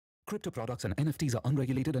Crypto products and NFTs are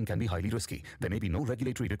unregulated and can be highly risky. There may be no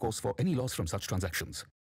regulatory recourse for any loss from such transactions.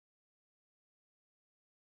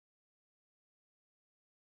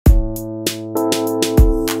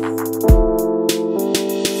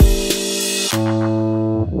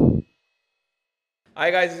 Hi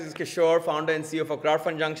guys, this is Kishore, founder and CEO for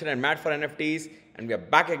Crowdfundjunction and Mad for NFTs, and we are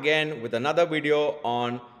back again with another video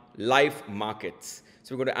on live markets.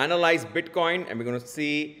 So we're going to analyze Bitcoin and we're going to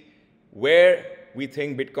see where we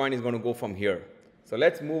think Bitcoin is going to go from here. So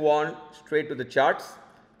let's move on straight to the charts.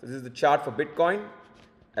 This is the chart for Bitcoin.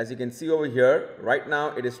 As you can see over here, right now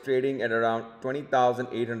it is trading at around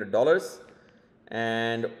 $20,800.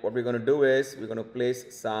 And what we're going to do is we're going to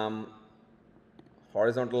place some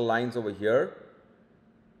horizontal lines over here.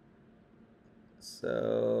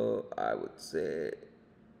 So I would say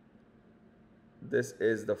this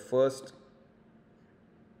is the first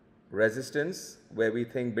resistance where we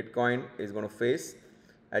think Bitcoin is going to face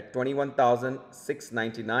at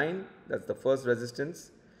 21,699. That's the first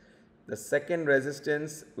resistance. The second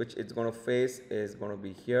resistance which it's going to face is going to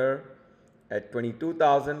be here at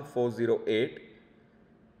 22,408,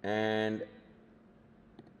 and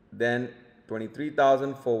then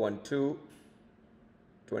 23,412,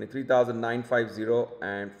 23,950,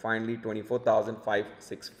 and finally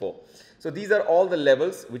 24,564. So these are all the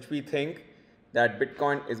levels which we think that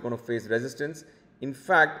Bitcoin is going to face resistance. In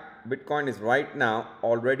fact, Bitcoin is right now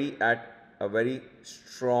already at a very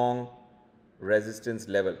strong resistance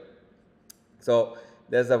level. So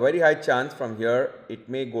there's a very high chance from here it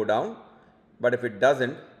may go down, but if it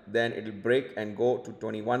doesn't, then it will break and go to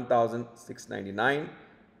 21,699,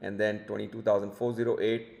 and then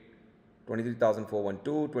 22,408,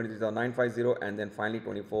 23,412, 23,950, and then finally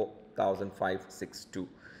 24,562.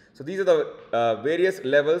 So these are the various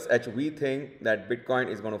levels at which we think that Bitcoin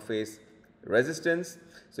is going to face resistance.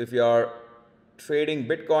 So if you are trading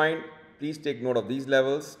Bitcoin, please take note of these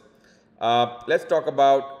levels. Let's talk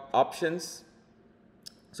about options.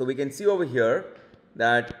 So we can see over here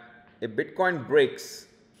that if Bitcoin breaks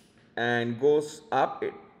and goes up,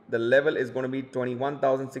 the level is going to be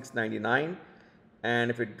 21,699.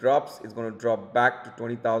 And if it drops, it's going to drop back to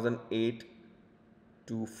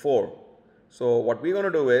 20,824. So what we're going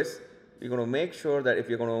to do is we're going to make sure that if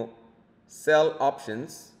you're going to sell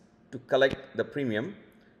options to collect the premium,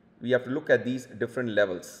 we have to look at these different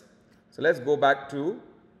levels. So let's go back to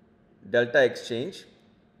Delta Exchange,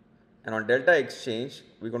 and on Delta Exchange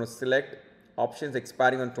we're going to select options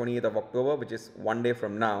expiring on 28th of October, which is one day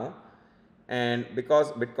from now. And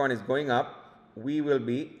because Bitcoin is going up, we will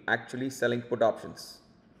be actually selling put options,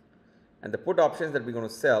 and the put options that we're going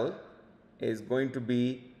to sell is going to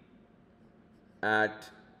be at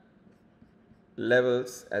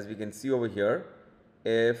levels as we can see over here.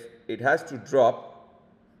 If it has to drop,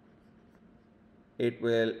 it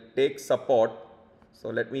will take support. So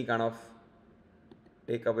let me kind of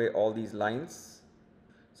take away all these lines.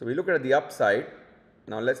 So we look at the upside.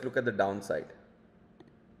 Now let's look at the downside.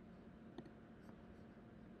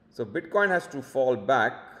 So Bitcoin has to fall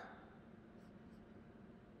back.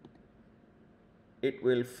 It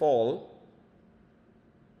will fall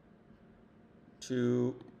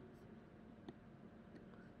to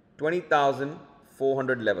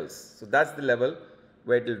 20,400 levels. So that's the level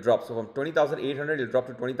where it will drop. So from 20,800 it will drop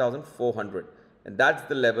to 20,400, and that's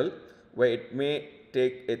the level where it may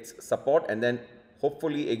take its support and then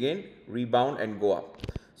hopefully again rebound and go up.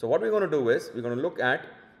 So what we're going to do is we're going to look at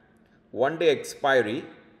one day expiry,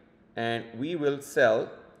 and we will sell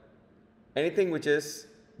anything which is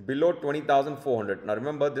below 20,400. Now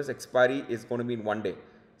remember, this expiry is going to be in one day.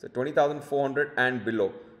 So 20,400 and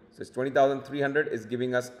below. So it's 20,300 is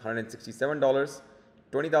giving us $167.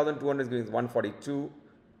 20,200 is giving us 142.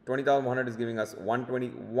 20,100 is giving us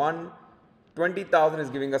 121. 20,000 is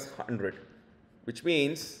giving us 100. Which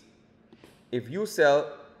means if you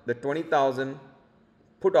sell the 20,000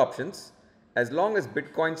 put options, as long as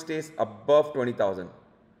Bitcoin stays above 20,000,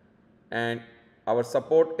 and our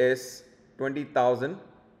support is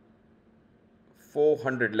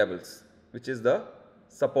 20,400 levels, which is the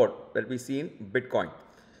support that we see in Bitcoin.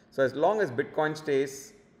 So as long as Bitcoin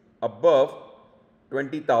stays above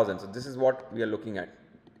 20,000, so this is what we are looking at,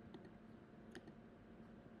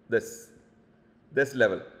 this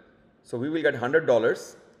level. So we will get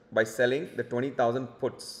 $100 by selling the 20,000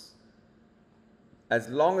 puts. As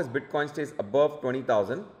long as Bitcoin stays above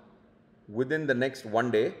 20,000, within the next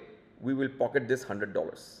one day, we will pocket this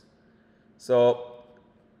 $100. So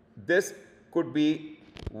this could be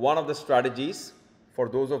one of the strategies for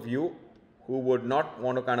those of you who would not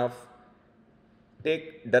want to kind of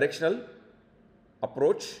take directional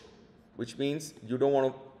approach, which means you don't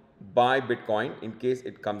want to buy Bitcoin in case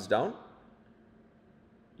it comes down,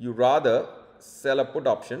 you rather sell a put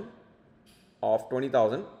option of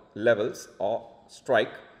 20,000 levels or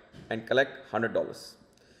strike and collect $100.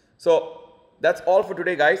 So that's all for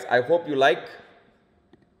today, guys. I hope you like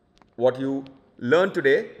what you learned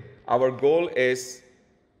today. Our goal is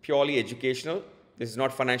purely educational. This is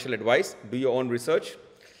not financial advice. Do your own research.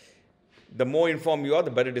 The more informed you are,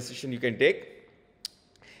 the better decision you can take.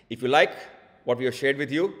 If you like what we have shared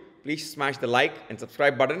with you, please smash the like and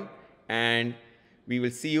subscribe button, and we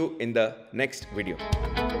will see you in the next video.